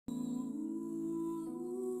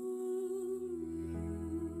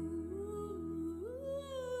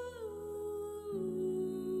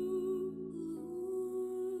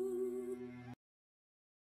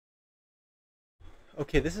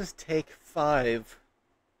Okay, this is take 5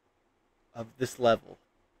 of this level.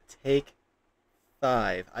 Take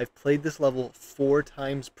 5. I've played this level 4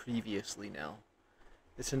 times previously now.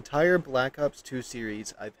 This entire Black Ops 2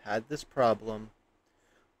 series, I've had this problem.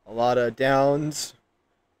 A lot of downs,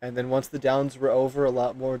 and then once the downs were over, a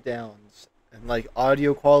lot more downs. And like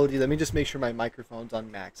audio quality, let me just make sure my microphone's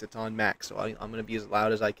on max. It's on max, so I'm going to be as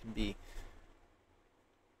loud as I can be.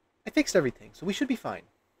 I fixed everything, so we should be fine.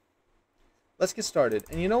 Let's get started.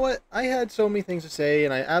 And you know what? I had so many things to say,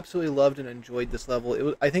 and I absolutely loved and enjoyed this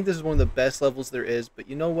level. I think this is one of the best levels there is, but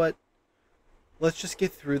you know what? Let's just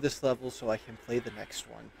get through this level so I can play the next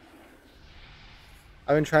one.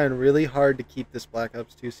 I've been trying really hard to keep this Black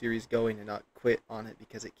Ops 2 series going and not quit on it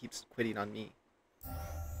because it keeps quitting on me.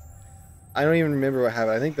 I don't even remember what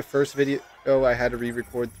happened. I think the first video I had to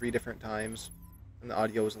re-record 3 different times, and the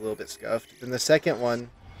audio was a little bit scuffed. Then the second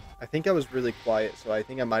one, I think I was really quiet, so I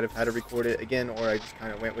think I might have had to record it again, or I just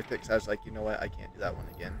kind of went with it because I was like, you know what, I can't do that one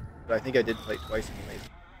again. But I think I did play it twice anyways.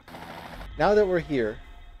 Now that we're here,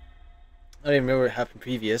 I don't even remember what happened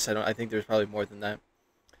previous. I think there's probably more than that.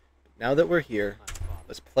 But now that we're here,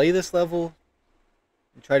 let's play this level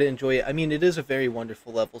and try to enjoy it. I mean, it is a very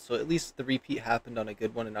wonderful level, so at least the repeat happened on a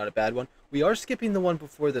good one and not a bad one. We are skipping the one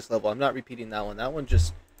before this level. I'm not repeating that one. That one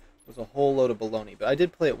just was a whole load of baloney. But I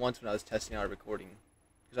did play it once when I was testing out a recording.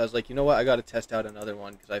 Because I was like, you know what, I got to test out another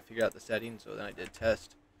one because I figured out the settings, so then I did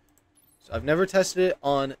test. So I've never tested it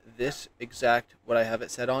on this exact what I have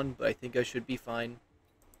it set on, but I think I should be fine.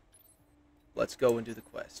 Let's go and do the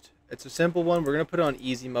quest. It's a simple one. We're going to put it on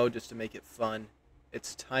easy mode just to make it fun.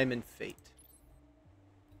 It's Time and Fate.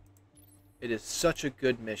 It is such a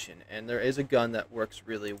good mission, and there is a gun that works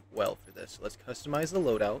really well for this. So let's customize the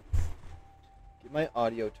loadout. Get my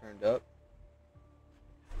audio turned up.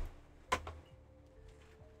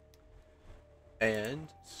 And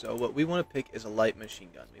so what we want to pick is a light machine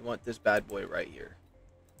gun. We want this bad boy right here.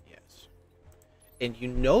 Yes. And you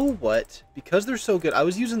know what? Because they're so good, I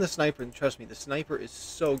was using the sniper, and trust me, the sniper is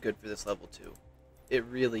so good for this level too. It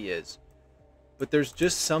really is. But there's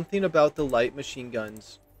just something about the light machine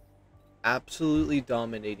guns absolutely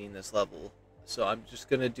dominating this level. So I'm just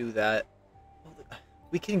going to do that.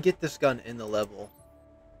 We can get this gun in the level.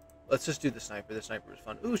 Let's just do the sniper. The sniper is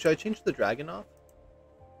fun. Ooh, should I change the dragon off?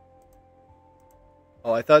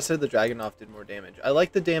 Oh, I thought it said the Dragunov did more damage. I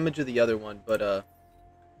like the damage of the other one, but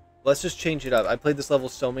let's just change it up. I played this level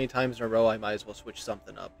so many times in a row, I might as well switch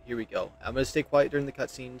something up. Here we go. I'm going to stay quiet during the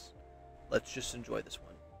cutscenes. Let's just enjoy this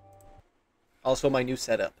one. Also, my new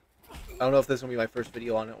setup. I don't know if this is going to be my first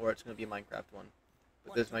video on it or it's going to be a Minecraft one.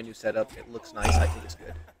 But this is my new setup. It looks nice. I think it's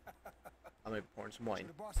good. I'm going to be pouring some wine. So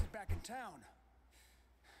the boss is back in town.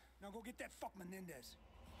 Now go get that fuck Menendez.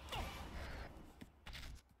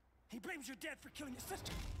 He blames your dad for killing his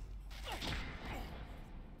sister.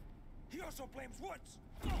 He also blames Woods.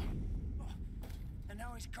 And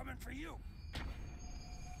now he's coming for you.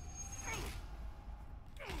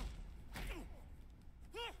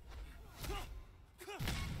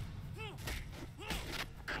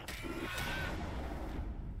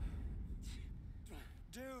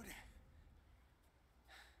 Dude.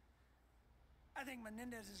 I think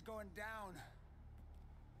Menendez is going down.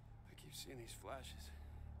 I keep seeing these flashes.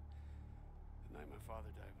 The night my father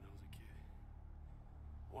died when I was a kid.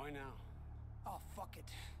 Why now? Oh, fuck it.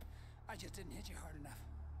 I just didn't hit you hard enough.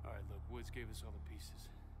 Alright, look, Woods gave us all the pieces.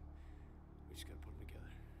 We just gotta put them together.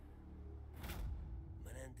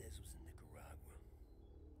 Menendez was in Nicaragua.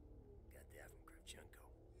 Got that from Kravchenko.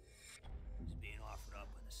 He's being offered up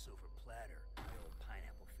on a silver platter by old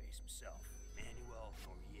pineapple face himself, Manuel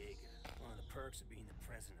Noriega. One of the perks of being the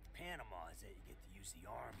president of Panama is that you get to use the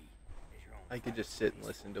army. I could just sit and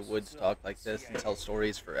listen to Woods talk like this and tell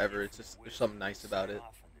stories forever. It's just, there's something nice about it.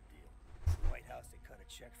 White House, they cut a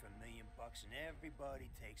check for $1 million and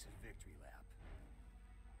everybody takes a victory lap.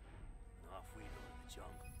 And off we go to the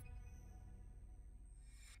jungle.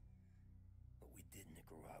 What we did in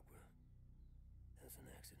Nicaragua, that's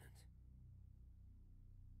an accident.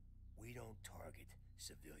 We don't target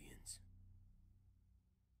civilians.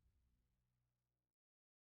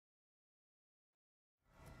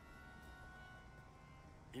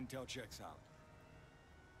 Intel checks out.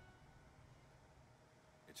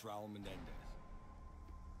 It's Raul Menendez.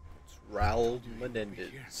 It's Raul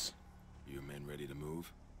Menendez. You men ready to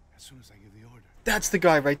move? As soon as I give the order. That's the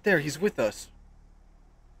guy right there. He's with us.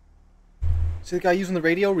 See the guy using the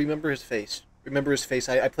radio? Remember his face. Remember his face.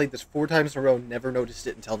 I played this 4 times in a row, never noticed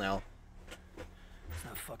it until now. Let's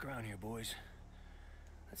not fuck around here, boys.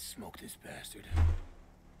 Let's smoke this bastard.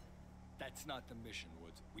 That's not the mission,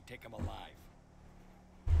 Woods. We take him alive.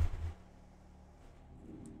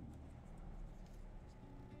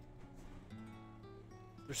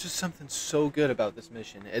 There's just something so good about this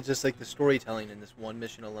mission. It's just like the storytelling in this one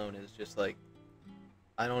mission alone is just like,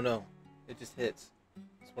 I don't know. It just hits.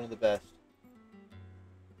 It's one of the best.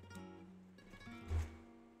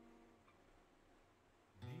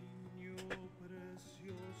 Niño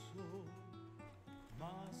precioso,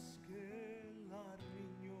 más que la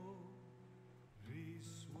niño,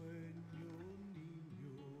 risueño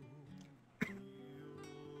niño,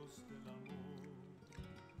 Dios del amor.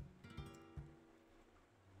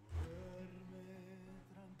 Duerme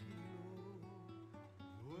tranquilo,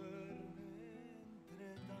 duerme entre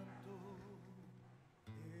tanto,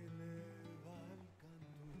 eleva el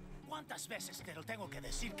canto. ¿Cuántas veces te lo tengo que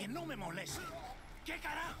decir que no me moleste? ¿Qué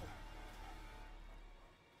carajo?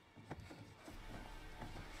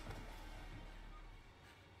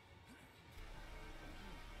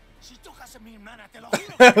 Si tocas a mi hermana, te lo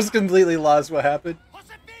juro. I was completely lost what happened.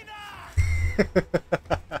 ¡Josefina!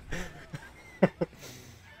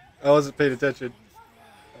 I wasn't paying attention.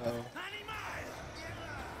 ¡Animal!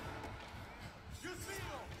 ¡Dios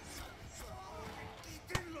mío!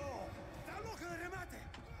 ¡Quítenlo! ¡Dalo que remate!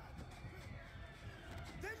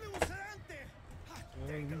 ¡Denme un sedante!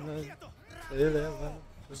 ¡Téngalo quieto!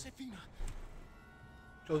 Josefina.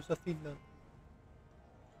 Josephina.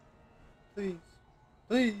 Please.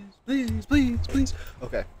 Please, please, please, please.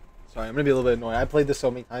 Okay. Sorry, I'm gonna be a little bit annoying. I played this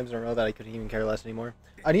so many times in a row that I couldn't even care less anymore.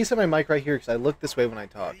 I need to set my mic right here because I look this way when I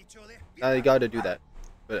talk. I gotta do that.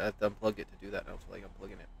 But I have to unplug it to do that. I don't feel like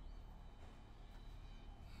unplugging it.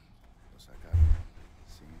 Lo sacaron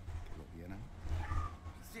sin que lo vieran.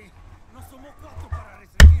 Sí, no somos cuatro para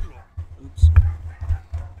restringirlo. Oops.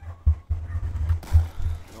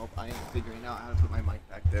 Nope, I am figuring out how to put my mic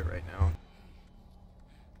back there right now.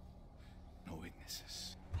 No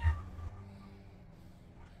witnesses.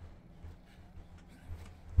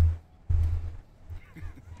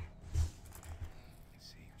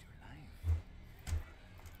 Saved your life.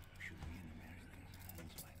 Should be in American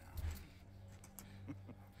hands by now.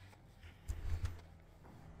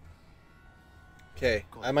 Okay,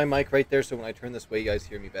 I have my mic right there so when I turn this way you guys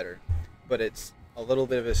hear me better. But it's a little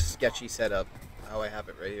bit of a sketchy setup, how I have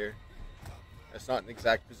it right here. It's not an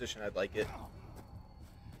exact position I'd like it.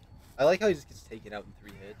 I like how he just gets taken out in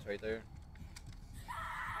 3 hits right there.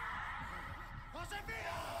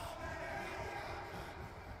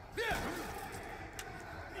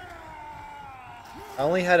 I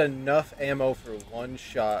only had enough ammo for 1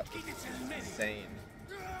 shot, which is insane.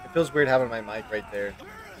 It feels weird having my mic right there.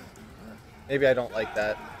 Maybe I don't like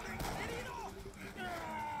that.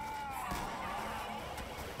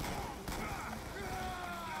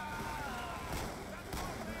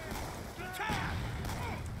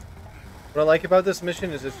 What I like about this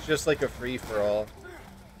mission is it's just like a free-for-all.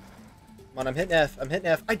 Come on, I'm hitting F. I'm hitting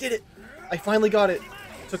F. I did it! I finally got it!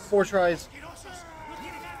 It took 4 tries.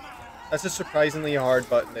 That's a surprisingly hard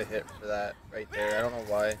button to hit for that right there. I don't know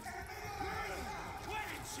why.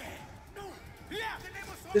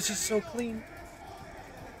 This is so clean.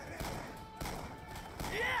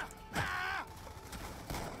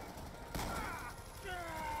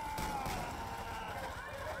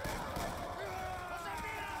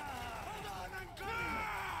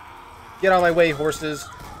 Get out of my way, horses.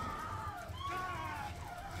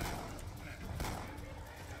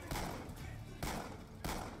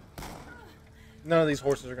 None of these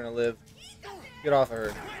horses are gonna live. Get off of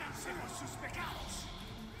her.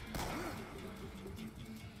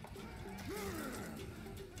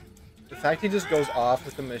 The fact he just goes off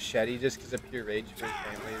with a machete just because of pure rage for his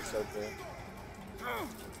family is so cool.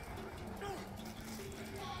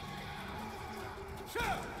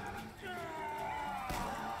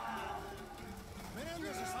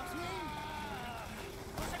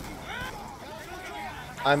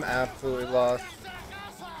 I'm absolutely lost.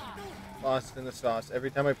 Lost in the sauce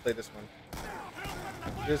every time I play this one.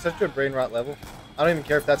 It's such a brain rot level. I don't even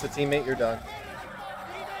care if that's a teammate, you're done.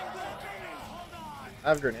 I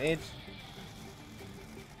have grenades.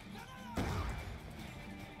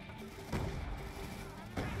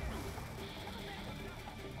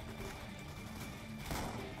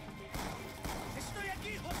 Estoy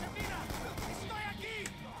aquí, Josefina. Estoy aquí.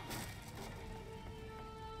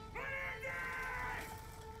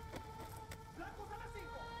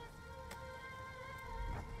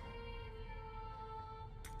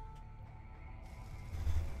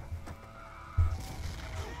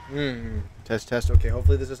 Test, test. Okay,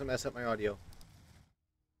 hopefully this doesn't mess up my audio.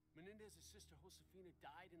 Menendez's sister Josefina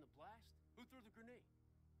died in the blast? Who threw the grenade?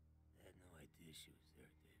 I had no idea she was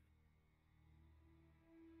there, David.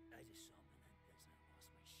 I just saw Menendez and I lost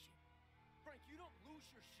my shit. Frank, you don't lose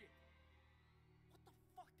your shit. What the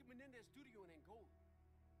fuck did Menendez do to you in Angola?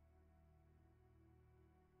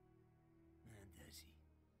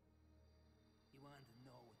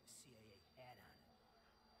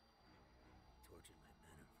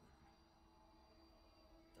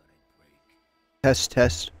 Test,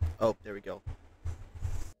 test. Oh, there we go. But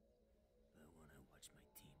when I watched my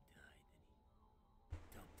team die, then he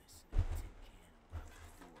dumped us in a tin can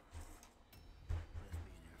and locked the door. Left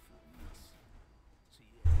me in there for weeks. So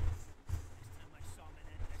yeah, next time I saw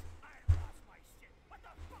Menendez, I lost my shit. What the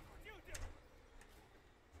fuck would you do?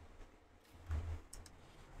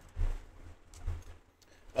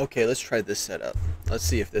 Okay, let's try this setup. Let's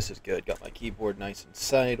see if this is good. Got my keyboard nice and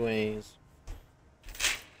sideways.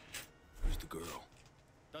 Who's the girl?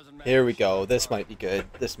 Doesn't matter. Here we go. This might be good.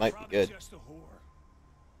 This might be good. Just a whore.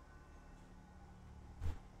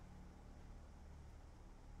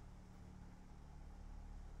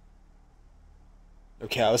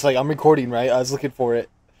 Okay, I was like, I'm recording, right? I was looking for it.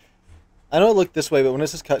 I don't look this way, but when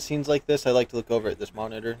this is cutscenes like this, I like to look over at this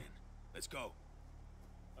monitor. Let's go.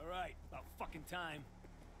 All right, about fucking time.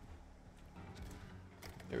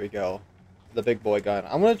 There we go. The big boy gun.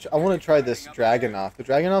 I want to try this Dragunov. The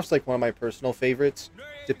Dragunov's like one of my personal favorites,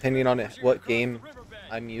 depending on what game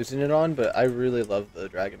I'm using it on. But I really love the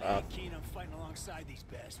Dragunov, I ain't keen on fighting alongside these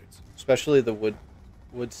bastards. especially the wood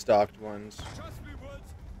stocked ones. Trust me, Woods.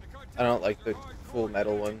 The cartel I don't like the are full hardcore,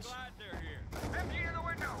 metal and they're ones. glad they're here. Empty in the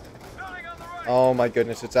window. Building on the right. Oh my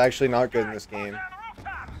goodness, it's actually not good in this game. Down the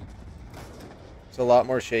rooftops. It's a lot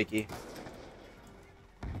more shaky.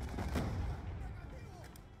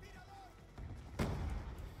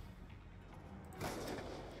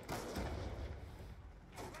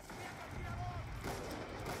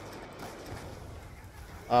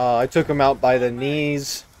 I took him out by the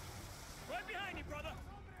knees. Right behind you,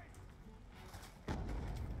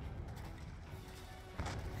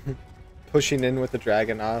 brother. Pushing in with the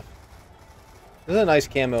Dragunov. This is a nice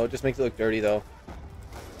camo. It just makes it look dirty, though.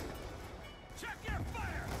 Check your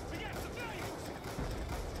fire. We got civilians.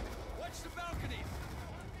 Watch the balcony.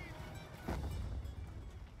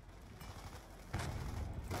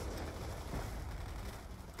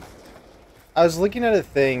 I was looking at a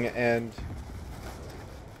thing, and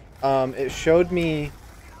it showed me...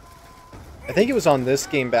 I think it was on this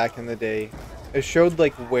game back in the day. It showed,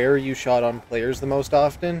 like, where you shot on players the most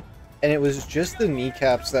often. And it was just the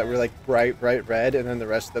kneecaps that were, like, bright red, and then the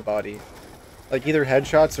rest of the body. Like, either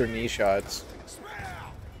headshots or knee shots.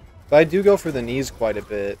 But I do go for the knees quite a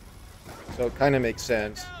bit. So it kind of makes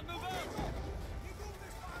sense. Now move out.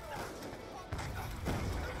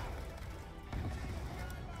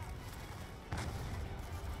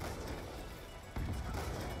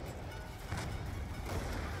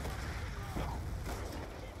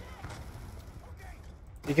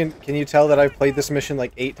 Can you tell that I've played this mission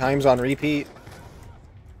like 8 times on repeat?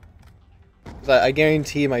 'Cause I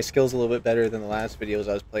guarantee my skill's a little bit better than the last videos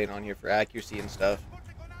I was playing on here for accuracy and stuff.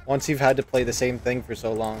 Once you've had to play the same thing for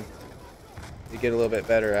so long, you get a little bit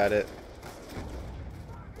better at it.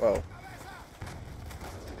 Whoa.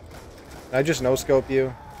 Can I just no-scope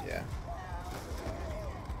you? Yeah.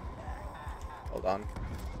 Hold on.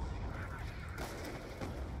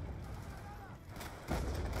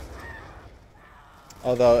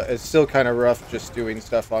 Although, it's still kind of rough just doing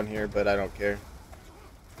stuff on here, but I don't care.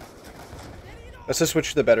 Let's just switch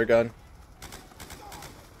to the better gun.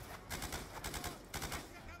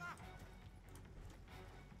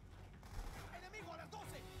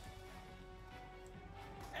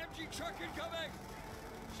 MG truck incoming.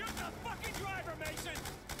 Shoot the fucking driver, Mason.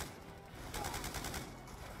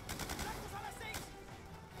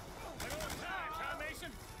 Like old times, huh,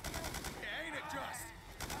 Mason? Yeah, ain't it just?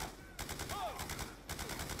 Oh.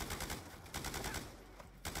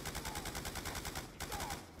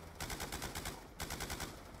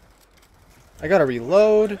 I gotta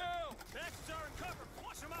reload. Hell, bastards are in cover.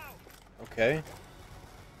 Flush them out. Okay.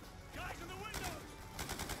 Guys in the windows.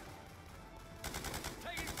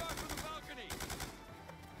 Taking fire from the balcony.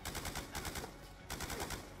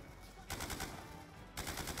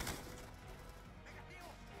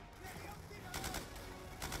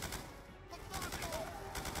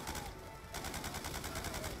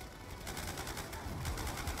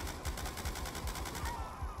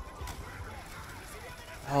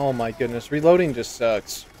 Oh my goodness, reloading just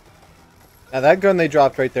sucks. Now that gun they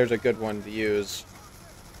dropped right there is a good one to use.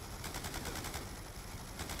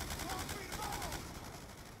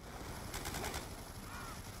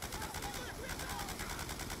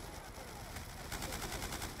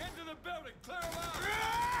 Into the building. Clear them out.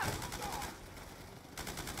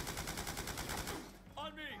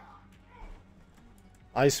 On me.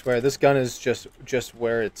 I swear, this gun is just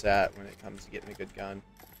where it's at when it comes to getting a good gun.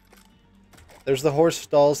 There's the horse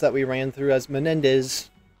stalls that we ran through as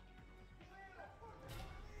Menendez.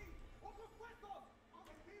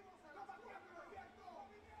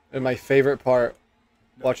 And my favorite part,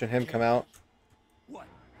 watching him come out. What?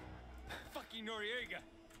 Fucking North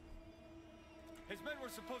we're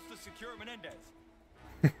supposed to secure Menendez.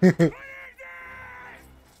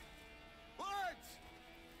 What?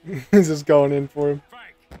 He's just going in for him.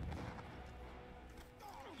 Frank,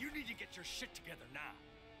 you need to get your shit together now.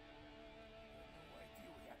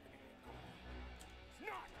 It's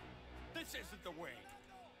not. This isn't the way.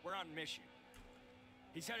 We're on mission.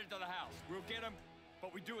 He's headed to the house. We'll get him,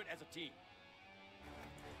 but we do it as a team.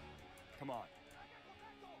 Come on.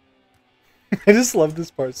 I just love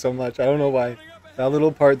this part so much. I don't know why. That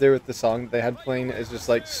little part there with the song they had playing is just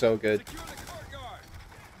like so good. Secure the courtyard.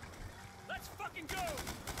 Let's fucking go.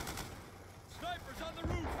 Snipers on the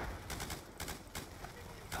roof.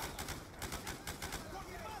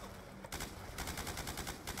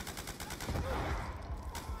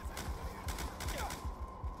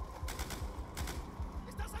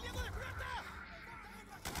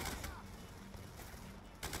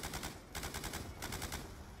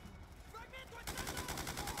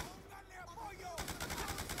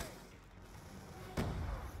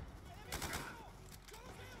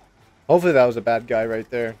 Hopefully that was a bad guy right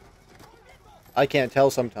there. I can't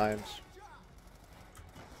tell sometimes.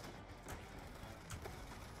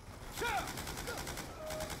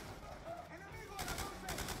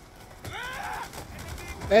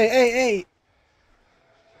 Hey, hey,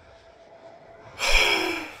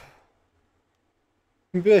 hey!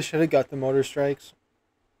 Maybe I should have got the motor strikes.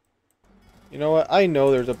 You know what? I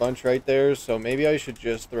know there's a bunch right there, so maybe I should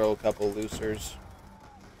just throw a couple loosers.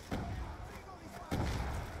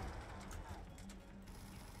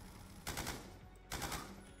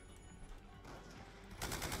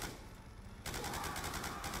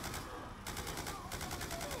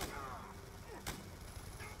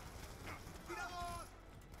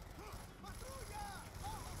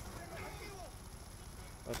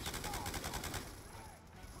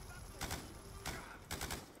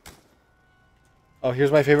 Oh,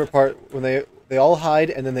 here's my favorite part, when they all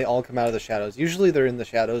hide and then they all come out of the shadows. Usually they're in the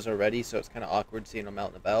shadows already, so it's kind of awkward seeing them out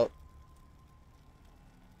and about.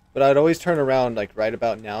 But I'd always turn around like right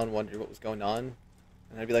about now and wonder what was going on.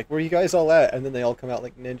 And I'd be like, where are you guys all at? And then they all come out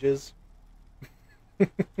like ninjas.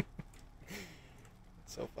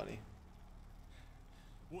 So funny.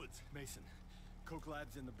 Woods, Mason. Coke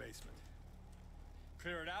Lab's in the basement.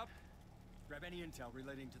 Clear it out. Grab any intel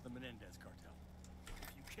relating to the Menendez cartel.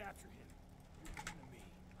 If you capture him, you come to me.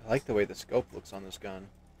 I like the way the scope looks on this gun.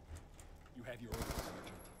 You have your orders,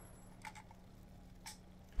 Sergeant.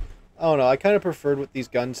 I don't know, I kind of preferred what these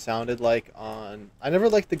guns sounded like on... I never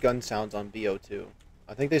liked the gun sounds on BO2.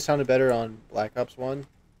 I think they sounded better on Black Ops 1,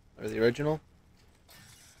 or the original.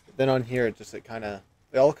 But then on here, it kind of...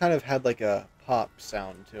 They all kind of had like a pop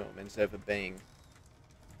sound to them instead of a bang.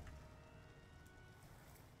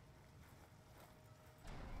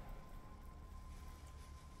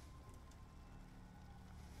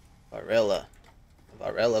 Varela.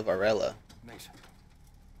 Varela, Varela. Mason.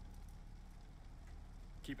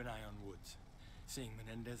 Keep an eye on Woods. Seeing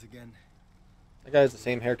Menendez again? That guy has the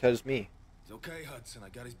same haircut as me. It's okay, Hudson. I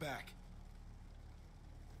got his back.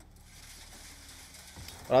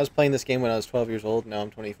 When I was playing this game when I was 12 years old, now I'm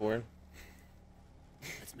 24.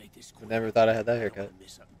 Let's make this I quick. never thought I had that I don't haircut. wanna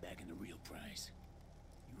miss something back in the real prize.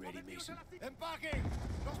 You ready, Mason? ¡Empaque!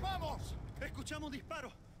 ¡Nos vamos! Escuchamos disparo.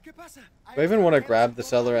 ¿Qué pasa? If I even want to grab the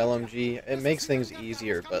Cellar LMG, it makes things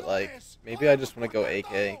easier, but like, maybe I just want to go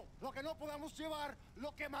AK. Lo que no podamos llevar,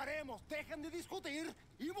 lo quemaremos. Dejen de discutir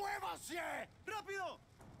y muévanse. ¡Rápido!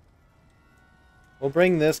 We'll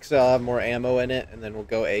bring this because I'll have more ammo in it, and then we'll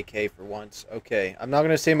go AK for once. Okay, I'm not going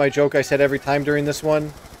to say my joke I said every time during this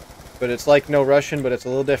one, but it's like no Russian, but it's a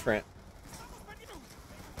little different.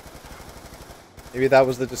 Maybe that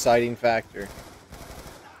was the deciding factor.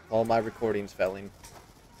 All my recordings failing.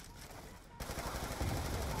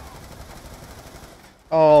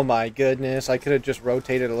 Oh my goodness, I could have just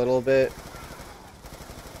rotated a little bit.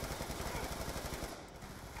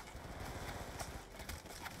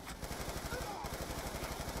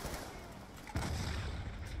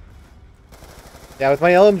 Yeah, with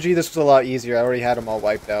my LMG this was a lot easier. I already had them all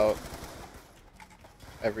wiped out.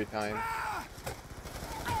 Every time.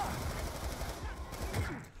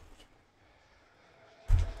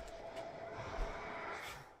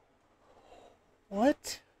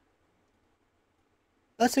 What?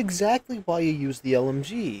 That's exactly why you use the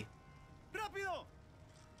LMG. ¡Rápido!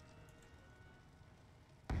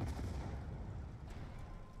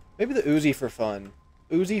 Maybe the Uzi for fun.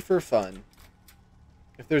 Uzi for fun.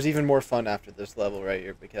 If there's even more fun after this level right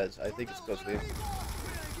here, because I think it's supposed to be.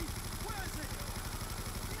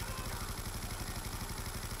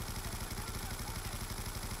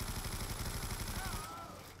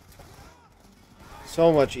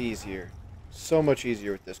 So much easier. So much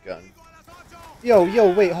easier with this gun.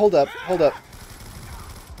 Yo, wait, hold up.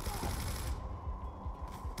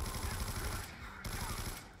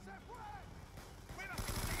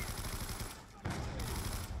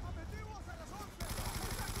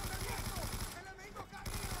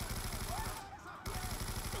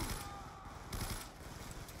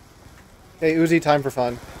 Hey, Uzi, time for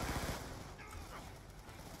fun.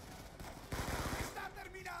 Está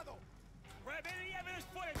terminado. Grab any evidence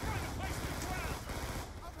footage, burn the place to the ground.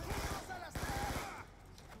 Afueros a las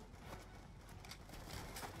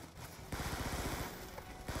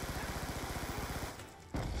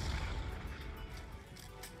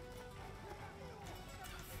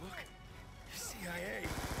Fuck. CIA.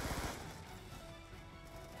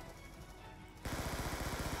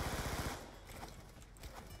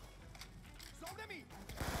 sobre mí.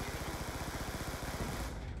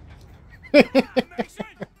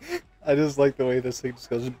 I just like the way this thing just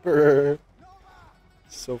goes brrr.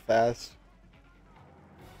 So fast.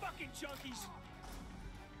 Fucking junkies.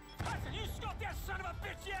 Hudson, you scoped that son of a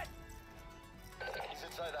bitch yet? He's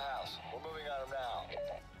inside the house. We're moving on him now.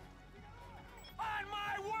 On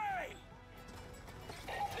my way!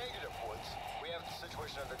 Negative, Woods. We have the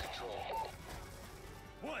situation under control.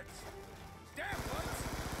 Woods! Damn, Woods!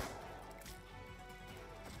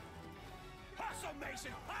 Hustle,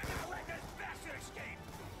 Mason! I gotta let this bastard escape!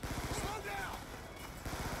 Slow down!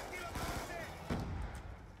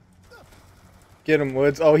 Get him,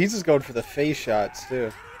 Woods. Oh, he's just going for the face shots,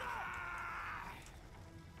 too.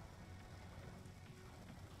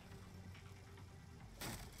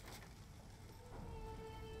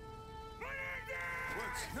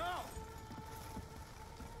 Woods, no!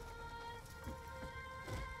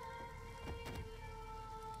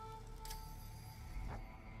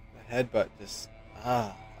 The headbutt just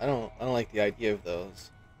I don't like the idea of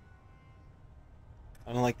those.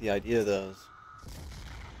 I don't like the idea of those.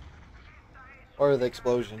 Or the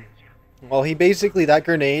explosion. Well, he basically, that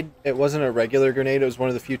grenade, it wasn't a regular grenade, it was one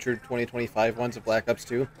of the future 2025 ones of Black Ops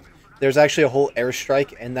 2. There's actually a whole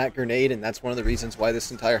airstrike in that grenade, and that's one of the reasons why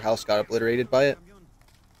this entire house got obliterated by it.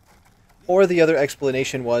 Or the other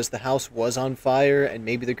explanation was the house was on fire, and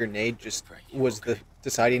maybe the grenade just was the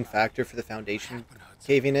deciding factor for the foundation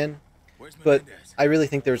caving in. But I really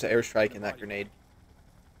think there was an airstrike in that grenade.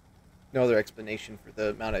 No other explanation for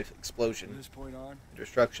the amount of From explosion this point on, and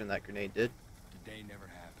destruction that grenade did. the day never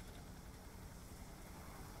happened.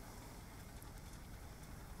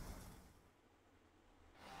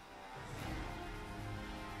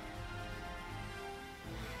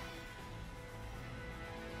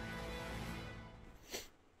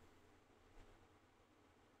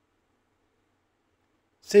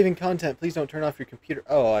 Saving content, please don't turn off your computer.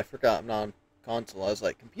 Oh, I forgot I'm not on console. I was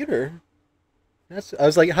like, computer? I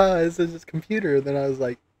was like, this is computer. Then I was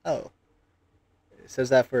like, oh. It says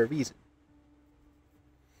that for a reason.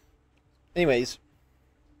 Anyways.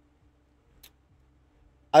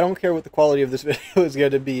 I don't care what the quality of this video is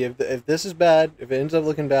going to be. If this is bad, if it ends up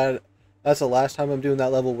looking bad, that's the last time I'm doing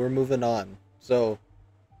that level. We're moving on. So,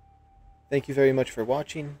 thank you very much for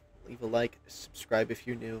watching. Leave a like, subscribe if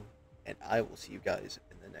you're new, and I will see you guys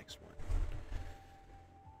in the next one.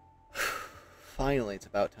 Finally, it's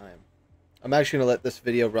about time. I'm actually going to let this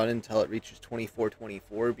video run until it reaches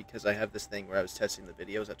 24:24 because I have this thing where I was testing the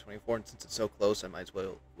videos at 24, and since it's so close, I might as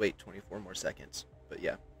well wait 24 more seconds. But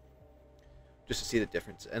yeah, just to see the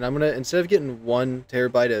difference. And I'm going to, instead of getting 1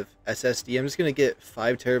 terabyte of SSD, I'm just going to get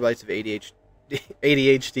 5 terabytes of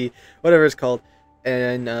ADHD, whatever it's called,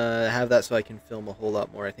 and have that so I can film a whole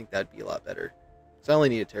lot more. I think that'd be a lot better. So I only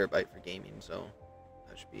need a terabyte for gaming, so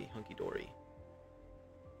that should be hunky-dory.